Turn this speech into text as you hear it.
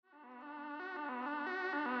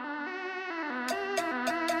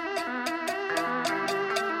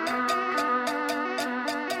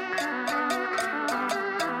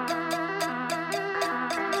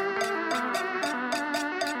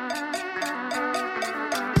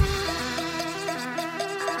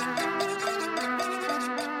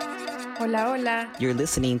Hola, hola. You're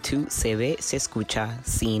listening to Se Ve, Se Escucha,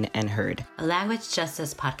 Seen and Heard, a language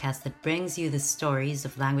justice podcast that brings you the stories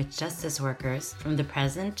of language justice workers from the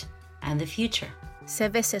present and the future. Se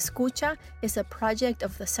Ve, Se Escucha is a project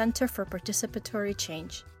of the Center for Participatory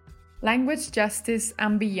Change. Language Justice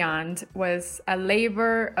and Beyond was a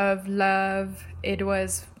labor of love. It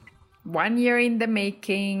was 1 year in the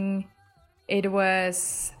making. It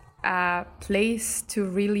was a place to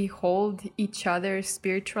really hold each other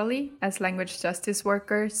spiritually as language justice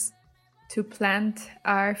workers, to plant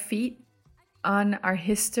our feet on our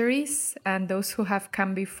histories and those who have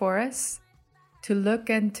come before us, to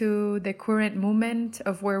look into the current moment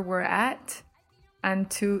of where we're at, and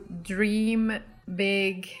to dream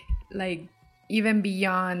big, like even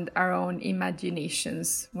beyond our own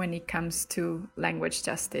imaginations when it comes to language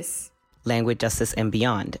justice. Language Justice and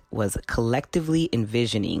Beyond was collectively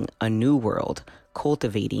envisioning a new world,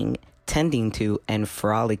 cultivating, tending to, and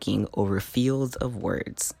frolicking over fields of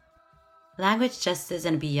words. Language Justice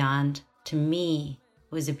and Beyond, to me,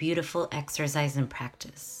 was a beautiful exercise in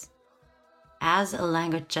practice. As a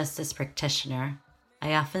language justice practitioner,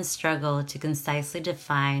 I often struggle to concisely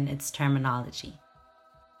define its terminology.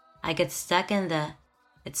 I get stuck in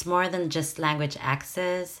it's more than just language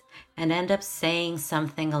access and end up saying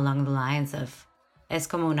something along the lines of es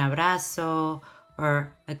como un abrazo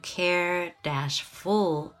or a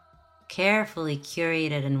care-full, carefully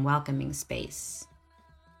curated and welcoming space.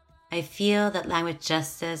 I feel that language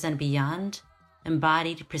justice and beyond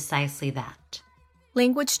embodied precisely that.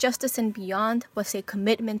 Language Justice and Beyond was a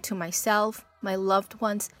commitment to myself, my loved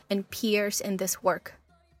ones, and peers in this work.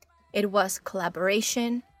 It was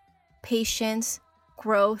collaboration, patience,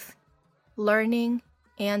 growth, learning,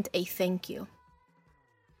 and a thank you.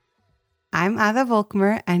 I'm Ada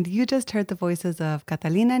Volkmer, and you just heard the voices of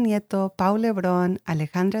Catalina Nieto, Pau Lebron,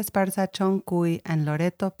 Alejandra Esparza Choncuy, and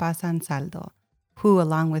Loreto Paz Ansaldo, who,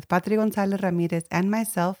 along with Patri Gonzalez Ramirez and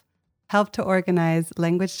myself, helped to organize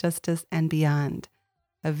Language Justice and Beyond,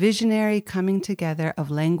 a visionary coming together of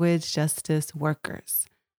language justice workers.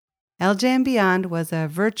 LJ and Beyond was a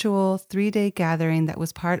virtual 3-day gathering that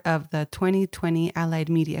was part of the 2020 Allied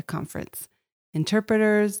Media Conference.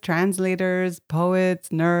 Interpreters, translators, poets,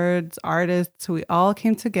 nerds, artists, we all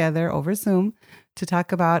came together over Zoom to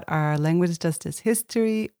talk about our language justice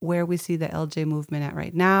history, where we see the LJ movement at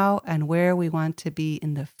right now, and where we want to be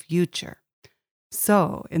in the future.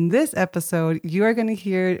 So, in this episode, you are going to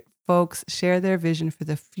hear folks share their vision for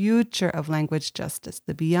the future of language justice,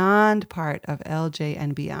 the beyond part of LJ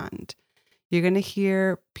and Beyond. You're going to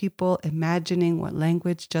hear people imagining what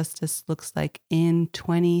language justice looks like in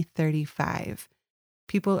 2035.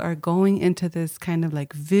 People are going into this kind of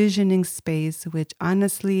like visioning space, which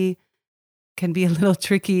honestly can be a little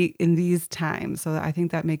tricky in these times. So I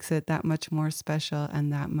think that makes it that much more special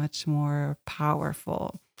and that much more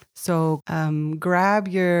powerful. So grab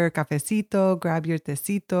your cafecito, grab your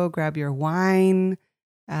tecito, grab your wine.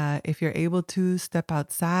 If you're able to, step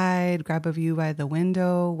outside, grab a view by the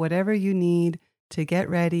window, whatever you need to get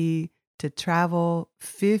ready to travel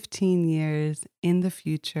 15 years in the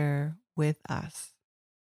future with us.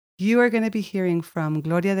 You are going to be hearing from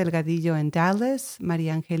Gloria Delgadillo in Dallas,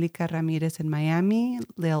 Maria Angelica Ramirez in Miami,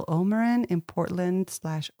 Lil Omarin in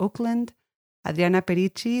Portland/Oakland, Adriana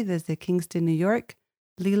Perici desde Kingston, New York,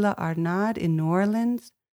 Lila Arnaud in New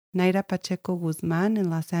Orleans, Naira Pacheco Guzman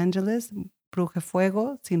in Los Angeles, Bruje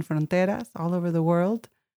Fuego, Sin Fronteras, all over the world,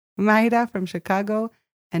 Mayra from Chicago,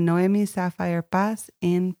 and Noemi Sapphire Paz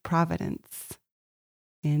in Providence.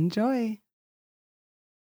 Enjoy.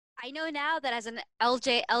 I know now that as an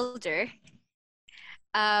LJ elder,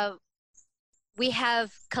 we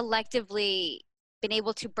have collectively been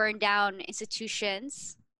able to burn down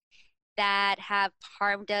institutions that have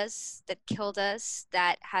harmed us, that killed us,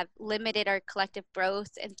 that have limited our collective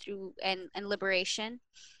growth and liberation.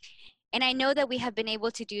 And I know that we have been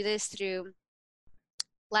able to do this through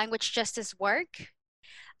language justice work.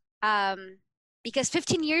 Because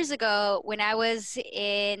 15 years ago, when I was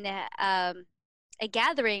in a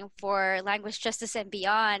gathering for language justice and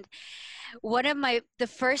beyond, one of the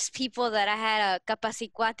first people that I had a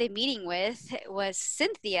Capasicuate meeting with was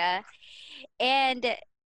Cynthia. And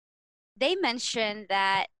they mentioned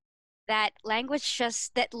that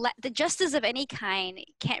the justice of any kind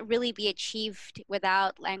can't really be achieved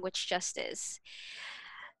without language justice,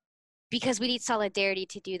 because we need solidarity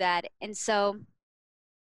to do that. And so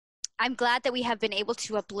I'm glad that we have been able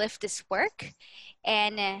to uplift this work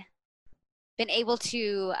and been able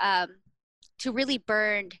to really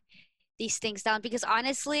burn these things down, because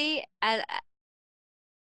honestly, I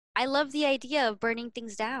love the idea of burning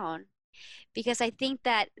things down. because I think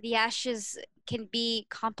that the ashes can be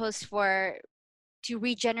compost to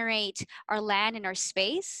regenerate our land and our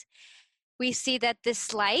space. We see that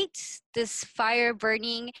this light, this fire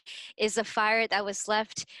burning, is a fire that was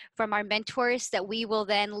left from our mentors that we will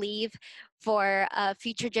then leave for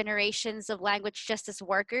future generations of language justice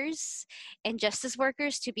workers and justice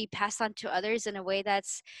workers to be passed on to others in a way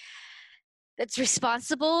that's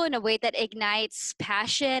responsible, in a way that ignites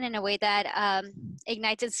passion, in a way that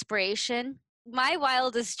ignites inspiration. My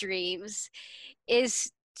wildest dreams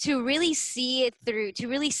is to really see it through, to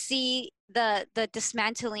really see the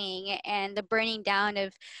dismantling and the burning down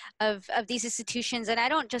of these institutions. And I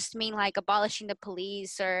don't just mean like abolishing the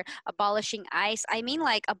police or abolishing ICE. I mean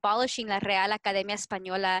like abolishing la Real Academia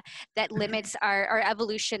Española that limits our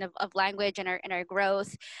evolution of language and our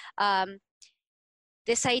growth.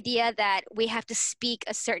 This idea that we have to speak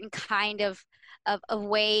a certain kind of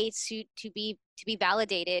way to be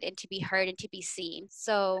validated and to be heard and to be seen.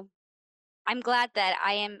 So I'm glad that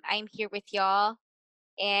I'm here with y'all,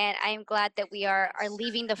 and I'm glad that we are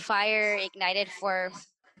leaving the fire ignited for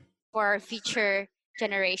our future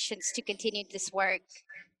generations to continue this work.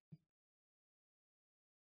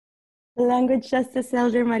 Language Justice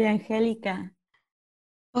Elder Maria Angelica.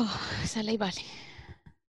 Oh, sale y vale.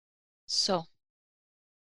 So,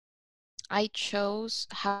 I chose,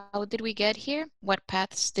 how did we get here? What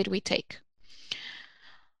paths did we take?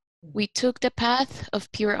 We took the path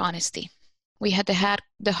of pure honesty. We had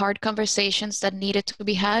the hard conversations that needed to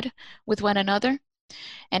be had with one another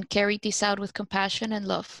and carried these out with compassion and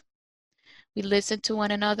love. We listened to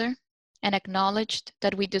one another and acknowledged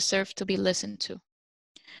that we deserved to be listened to.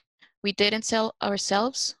 We didn't sell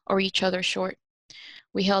ourselves or each other short.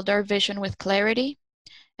 We held our vision with clarity,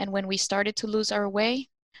 and when we started to lose our way,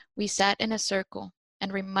 we sat in a circle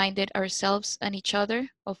and reminded ourselves and each other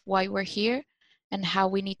of why we're here and how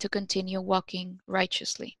we need to continue walking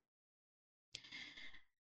righteously.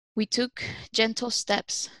 We took gentle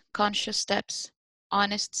steps, conscious steps,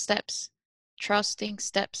 honest steps, trusting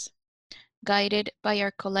steps, guided by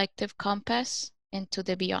our collective compass into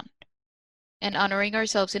the beyond, and honoring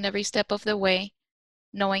ourselves in every step of the way,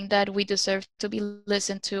 knowing that we deserve to be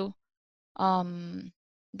listened to,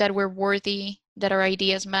 that we're worthy, that our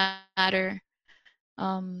ideas matter,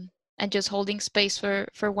 and just holding space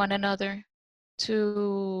for one another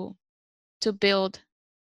to build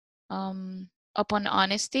upon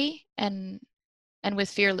honesty and with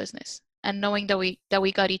fearlessness, and knowing that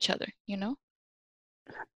we got each other, you know?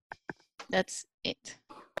 That's it.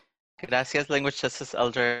 Gracias, Language Justice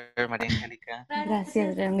Elder Maria Angelica.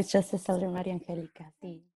 Gracias, Language Justice Elder Maria Angelica.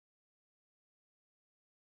 Sí.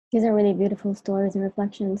 These are really beautiful stories and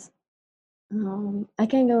reflections. I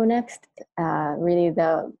can go next. Really,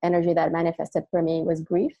 the energy that manifested for me was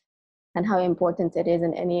grief and how important it is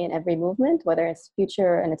in any and every movement, whether it's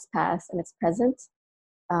future and it's past and it's present,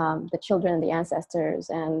 the children and the ancestors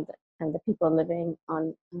and the people living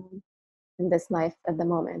on in this life at the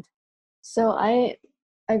moment. So I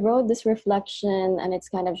wrote this reflection, and it's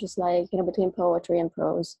kind of just like, between poetry and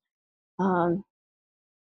prose.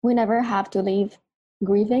 We never have to leave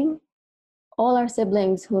grieving. All our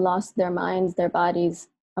siblings who lost their minds, their bodies,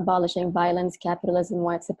 abolishing violence, capitalism,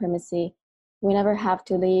 white supremacy, we never have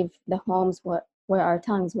to leave the homes where our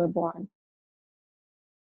tongues were born.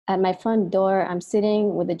 At my front door, I'm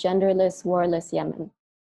sitting with the genderless, warless Yemen.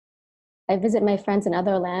 I visit my friends in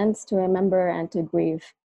other lands to remember and to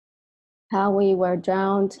grieve. How we were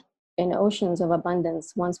drowned in oceans of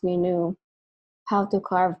abundance once we knew how to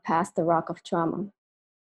carve past the rock of trauma.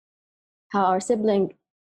 How our sibling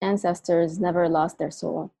ancestors never lost their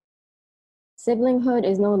soul. Siblinghood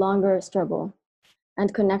is no longer a struggle,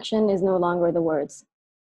 and connection is no longer the words.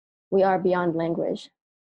 We are beyond language.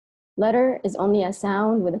 Letter is only a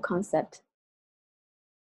sound with a concept.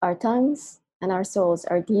 Our tongues and our souls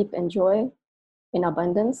are deep in joy, in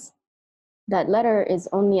abundance. That letter is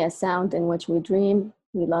only a sound in which we dream,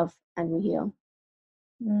 we love, and we heal.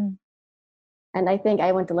 Mm. And I think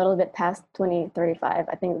I went a little bit past 2035.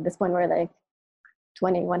 I think at this point we're like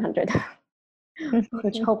 2100,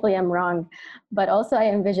 which hopefully I'm wrong. But also I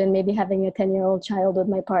envision maybe having a 10-year-old child with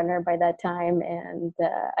my partner by that time. And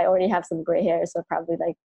I already have some gray hair, so probably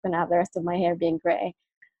like gonna have the rest of my hair being gray.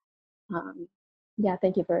 Yeah,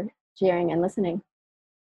 thank you for sharing and listening.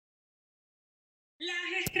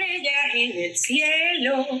 Las estrellas en el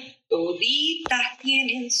cielo, toditas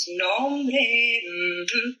tienen su nombre.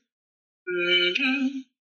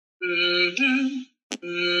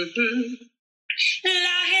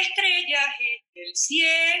 Las estrellas en el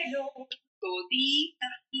cielo,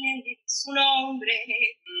 toditas tienen su nombre.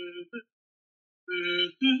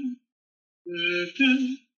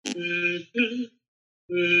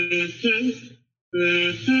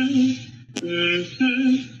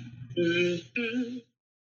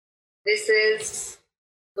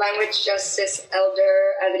 Language Justice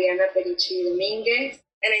Elder Adriana Perichi Dominguez.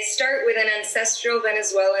 And I start with an ancestral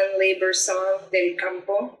Venezuelan labor song, Del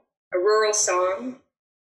Campo, a rural song,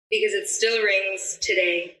 because it still rings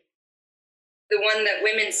today. The one that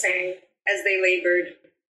women sang as they labored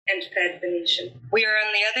and fed the nation. We are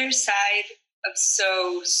on the other side of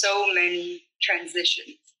so many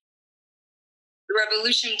transitions. The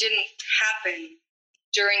revolution didn't happen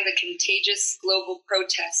during the contagious global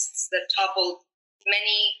protests that toppled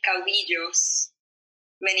many caudillos,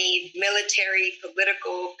 many military,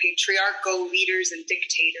 political, patriarchal leaders and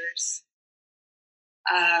dictators,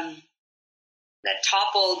 that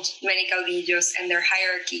toppled many caudillos and their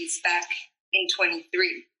hierarchies back in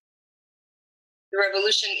 23. The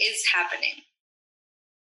revolution is happening.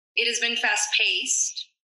 It has been fast-paced.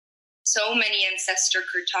 So many ancestor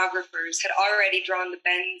cartographers had already drawn the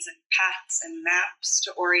bends and paths and maps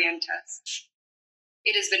to orient us.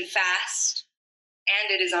 It has been fast,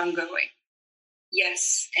 and it is ongoing.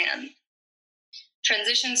 Yes, and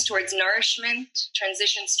transitions towards nourishment,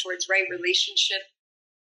 transitions towards right relationship.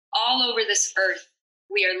 All over this earth,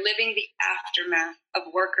 we are living the aftermath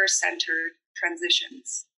of worker-centered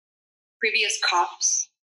transitions. Previous cops,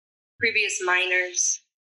 previous miners,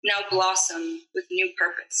 now blossom with new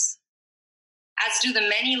purpose. As do the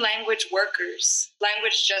many language workers,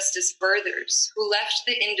 language justice birthers, who left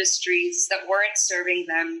the industries that weren't serving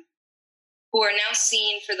them, who are now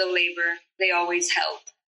seen for the labor they always held.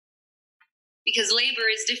 Because labor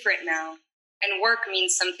is different now, and work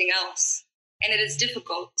means something else, and it is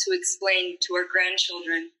difficult to explain to our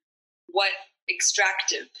grandchildren what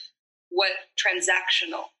extractive, what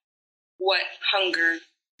transactional, what hunger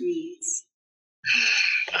means.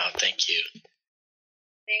 Oh, thank you.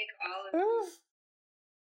 Thank all of you.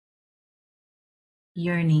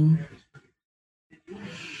 Yearning,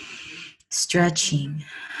 stretching,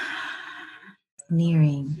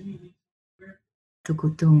 nearing,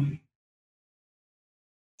 tukutum,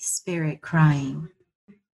 spirit crying,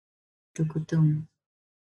 tukutum,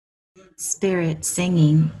 spirit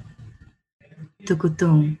singing,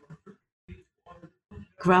 tukutum,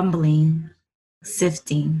 grumbling,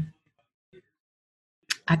 sifting.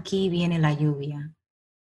 Aquí viene la lluvia.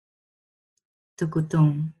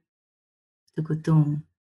 Tukutum, tukutum,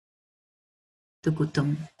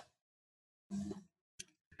 tukutum.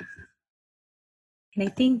 And I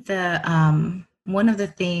think one of the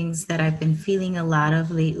things that I've been feeling a lot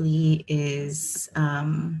of lately is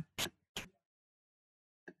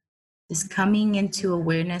this coming into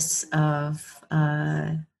awareness of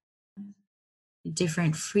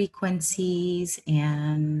different frequencies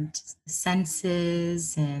and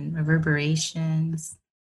senses and reverberations,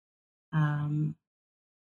 and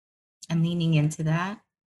leaning into that,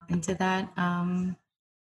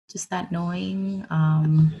 just that knowing.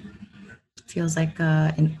 Feels like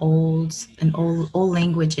an old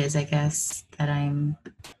languages, I guess, that I'm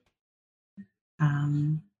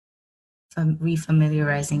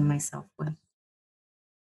refamiliarizing myself with.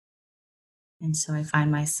 And so I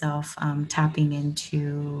find myself tapping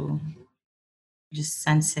into just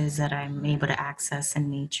senses that I'm able to access in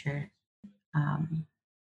nature.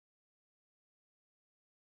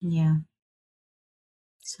 Yeah.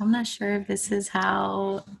 So I'm not sure if this is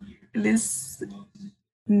how this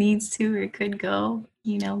needs to or could go,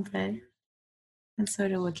 but that's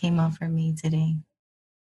sort of what came up for me today.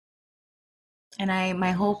 And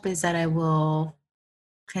my hope is that I will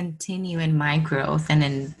continue in my growth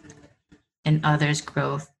and in others'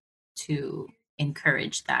 growth to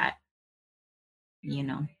encourage that,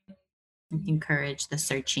 encourage the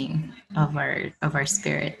searching of our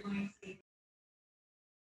spirit.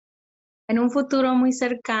 En un futuro muy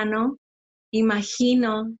cercano,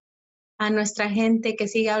 imagino a nuestra gente que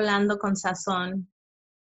sigue hablando con sazón.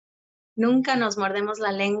 Nunca nos mordemos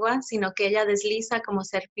la lengua, sino que ella desliza como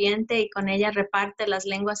serpiente y con ella reparte las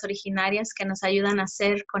lenguas originarias que nos ayudan a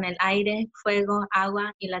ser con el aire, fuego,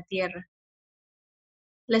 agua y la tierra.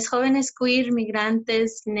 Los jóvenes queer,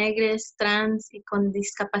 migrantes, negres, trans y con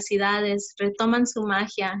discapacidades retoman su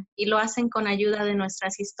magia y lo hacen con ayuda de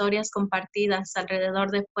nuestras historias compartidas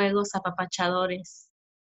alrededor de fuegos apapachadores.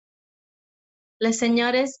 Los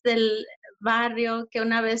señores del barrio que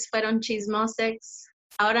una vez fueron chismosos,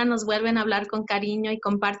 ahora nos vuelven a hablar con cariño y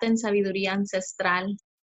comparten sabiduría ancestral.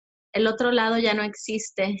 El otro lado ya no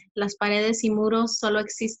existe, las paredes y muros solo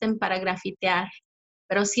existen para grafitear,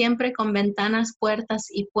 pero siempre con ventanas, puertas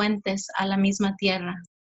y puentes a la misma tierra.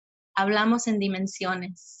 Hablamos en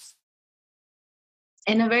dimensiones.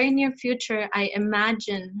 In a very near future, I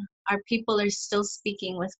imagine our people are still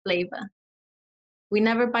speaking with flavor. We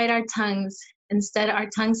never bite our tongues. Instead, our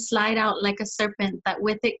tongues slide out like a serpent that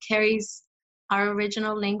with it carries our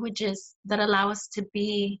original languages that allow us to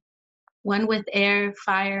be one with air,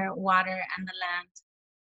 fire, water, and the land.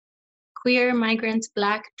 Queer, migrants,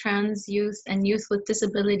 Black, trans youth, and youth with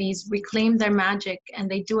disabilities reclaim their magic, and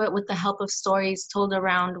they do it with the help of stories told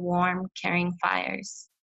around warm, caring fires.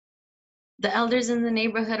 The elders in the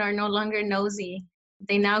neighborhood are no longer nosy.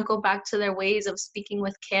 They now go back to their ways of speaking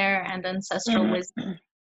with care and ancestral wisdom.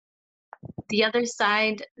 The other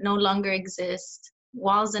side no longer exists.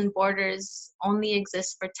 Walls and borders only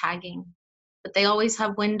exist for tagging, but they always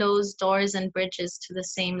have windows, doors, and bridges to the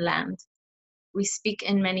same land. We speak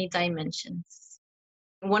in many dimensions.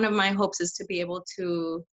 One of my hopes is to be able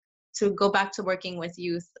to go back to working with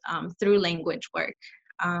youth through language work,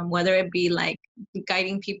 whether it be like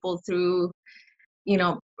guiding people through, you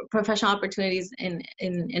know, professional opportunities in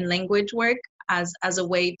language work as a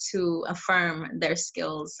way to affirm their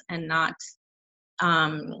skills and not,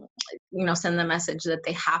 you know, send the message that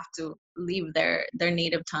they have to leave their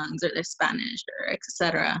native tongues or their Spanish or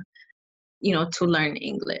etc., you know, to learn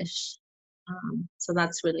English. So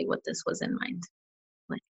that's really what this was in mind.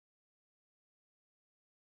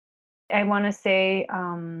 I want to say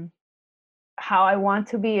how I want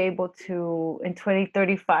to be able to, in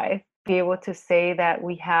 2035, be able to say that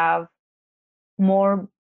we have more,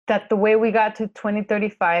 that the way we got to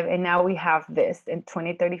 2035 and now we have this in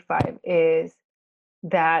 2035 is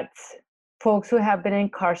that folks who have been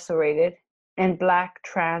incarcerated and Black,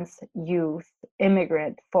 trans youth,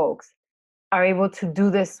 immigrant folks are able to do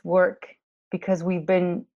this work because we've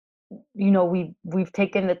been, you know, we've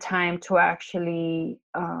taken the time to actually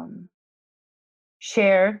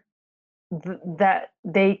share that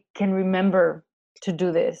they can remember to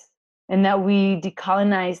do this, and that we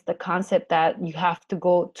decolonize the concept that you have to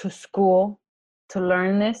go to school to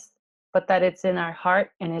learn this, but that it's in our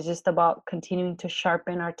heart and it's just about continuing to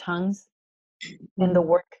sharpen our tongues and the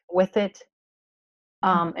work with it,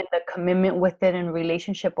 and the commitment with it and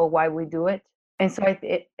relationship of why we do it. And so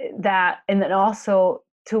and then also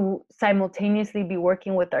to simultaneously be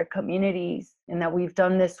working with our communities, and that we've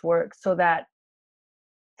done this work so that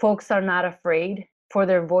folks are not afraid for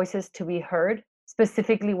their voices to be heard,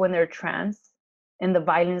 specifically when they're trans, and the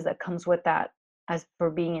violence that comes with that as for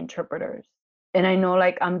being interpreters. And I know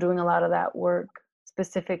like I'm doing a lot of that work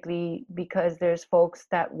specifically because there's folks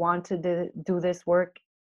that want to do this work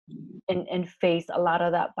and face a lot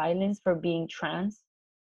of that violence for being trans.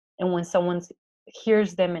 And when someone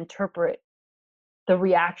hears them interpret the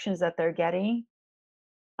reactions that they're getting,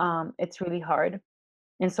 it's really hard.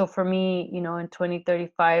 And so for me, you know, in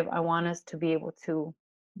 2035, I want us to be able to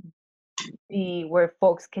be where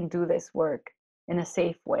folks can do this work in a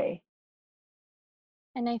safe way.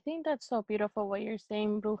 And I think that's so beautiful what you're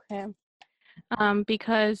saying, Bruje,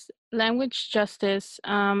 because language justice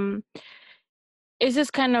is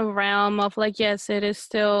this kind of realm of like, yes, it is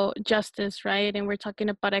still justice, right? And we're talking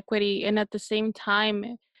about equity. And at the same time,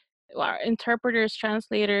 our interpreters,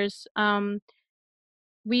 translators,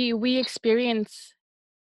 we experience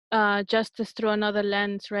justice through another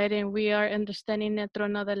lens, right? And we are understanding it through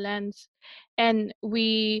another lens. And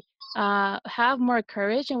we have more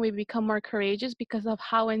courage and we become more courageous because of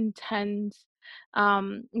how intense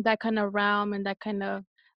that kind of realm and that kind of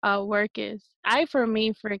work is. For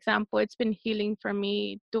me, for example, it's been healing for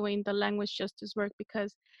me doing the language justice work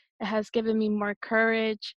because it has given me more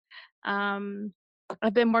courage.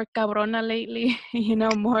 I've been more cabrona lately, you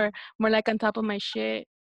know, more like on top of my shit.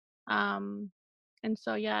 And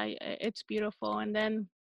so, yeah, it's beautiful. And then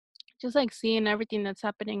just like seeing everything that's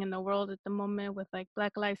happening in the world at the moment with like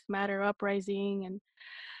Black Lives Matter uprising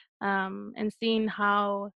and seeing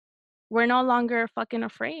how we're no longer fucking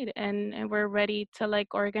afraid and we're ready to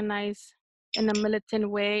like organize in a militant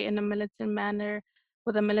way, in a militant manner,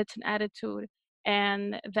 with a militant attitude.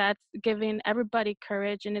 And that's giving everybody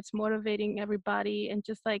courage and it's motivating everybody. And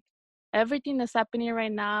just like everything that's happening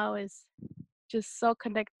right now is just so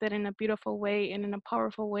connected in a beautiful way and in a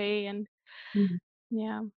powerful way. And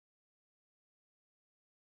yeah.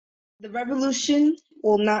 The revolution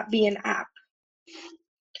will not be an app.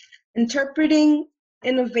 Interpreting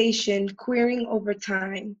innovation, queering over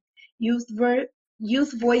time, youth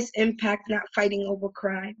voice impact, not fighting over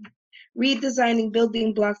crime. Redesigning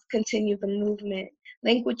building blocks, continue the movement.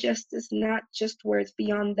 Language justice, not just words,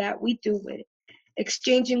 beyond that, we do it.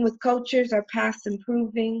 Exchanging with cultures, our paths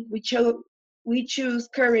improving. We choose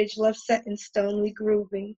courage, love set in stone, we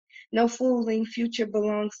grooving. No fooling, future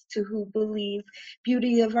belongs to who believe.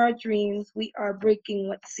 Beauty of our dreams, we are breaking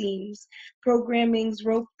what seems. Programming's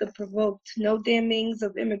rope the provoked, no damnings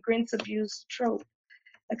of immigrants abused trope.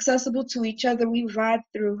 Accessible to each other, we vibe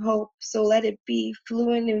through hope, so let it be.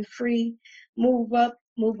 Fluent and free, move up,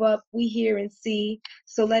 move up, we hear and see.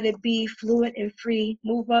 So let it be fluent and free.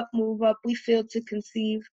 Move up, we feel to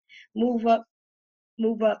conceive. Move up,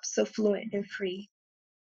 so fluent and free.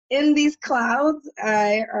 In these clouds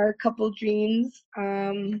are a couple dreams.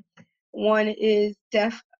 One is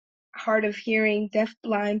deaf, hard of hearing, deaf,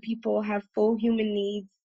 blind people have full human needs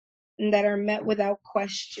and that are met without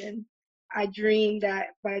question. I dream that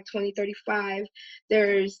by 2035,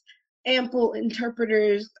 there's ample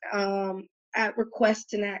interpreters at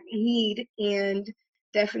request and at need, and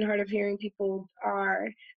deaf and hard of hearing people are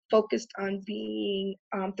focused on being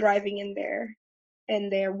thriving in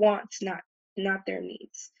their wants, not their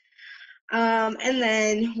needs. And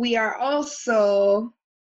then we are also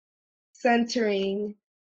centering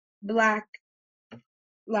Black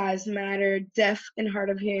Lives Matter, deaf and hard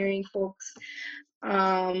of hearing folks,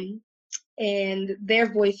 and their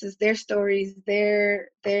voices, their stories, their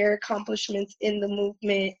accomplishments in the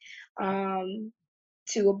movement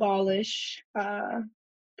to abolish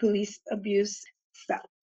police abuse. So,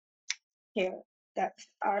 here, that's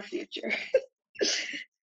our future.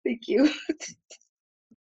 Thank you.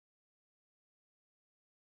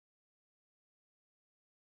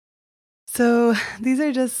 So these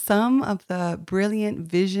are just some of the brilliant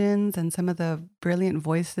visions and some of the brilliant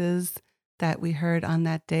voices that we heard on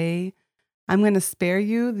that day. I'm going to spare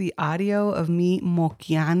you the audio of me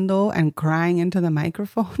moqueando and crying into the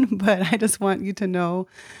microphone, but I just want you to know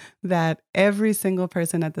that every single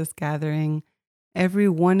person at this gathering, every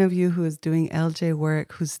one of you who is doing LJ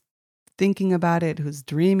work, who's thinking about it, who's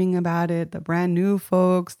dreaming about it, the brand new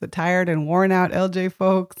folks, the tired and worn out LJ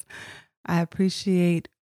folks, I appreciate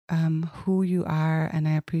who you are, and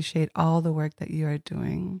I appreciate all the work that you are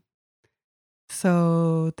doing.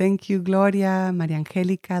 So thank you, Gloria, Maria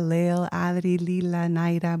Angelica, Leil, Adri, Lila,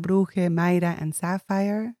 Naira, Bruje, Mayra, and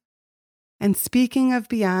Sapphire. And speaking of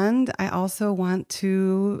beyond, I also want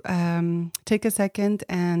to take a second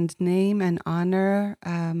and name and honor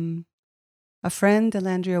a friend,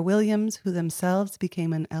 Elandria Williams, who themselves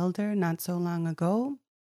became an elder not so long ago.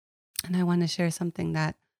 And I want to share something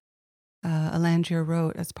that Elandria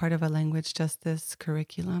wrote as part of a language justice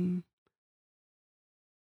curriculum.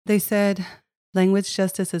 They said, language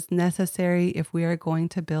justice is necessary if we are going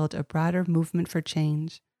to build a broader movement for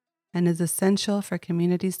change and is essential for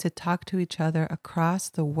communities to talk to each other across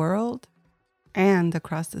the world and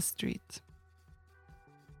across the street.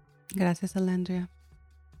 Gracias, Elandria.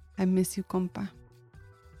 I miss you, compa.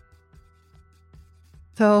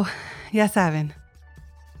 So, ya saben,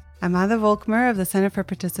 Amada Volkmer of the Center for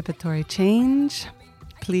Participatory Change.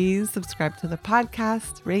 Please subscribe to the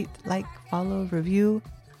podcast, rate, like, follow, review.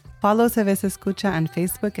 Follow Se Ve Se Escucha on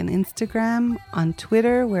Facebook and Instagram. On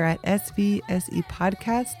Twitter, we're at SVSE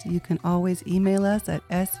Podcast. You can always email us at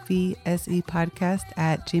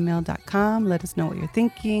svsepodcast@gmail.com. Let us know what you're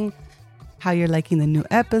thinking, how you're liking the new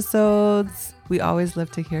episodes. We always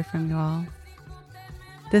love to hear from you all.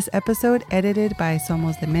 This episode edited by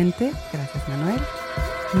Somos de Mente. Gracias, Manuel.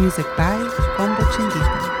 Music by Combo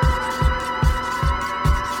Chinguito.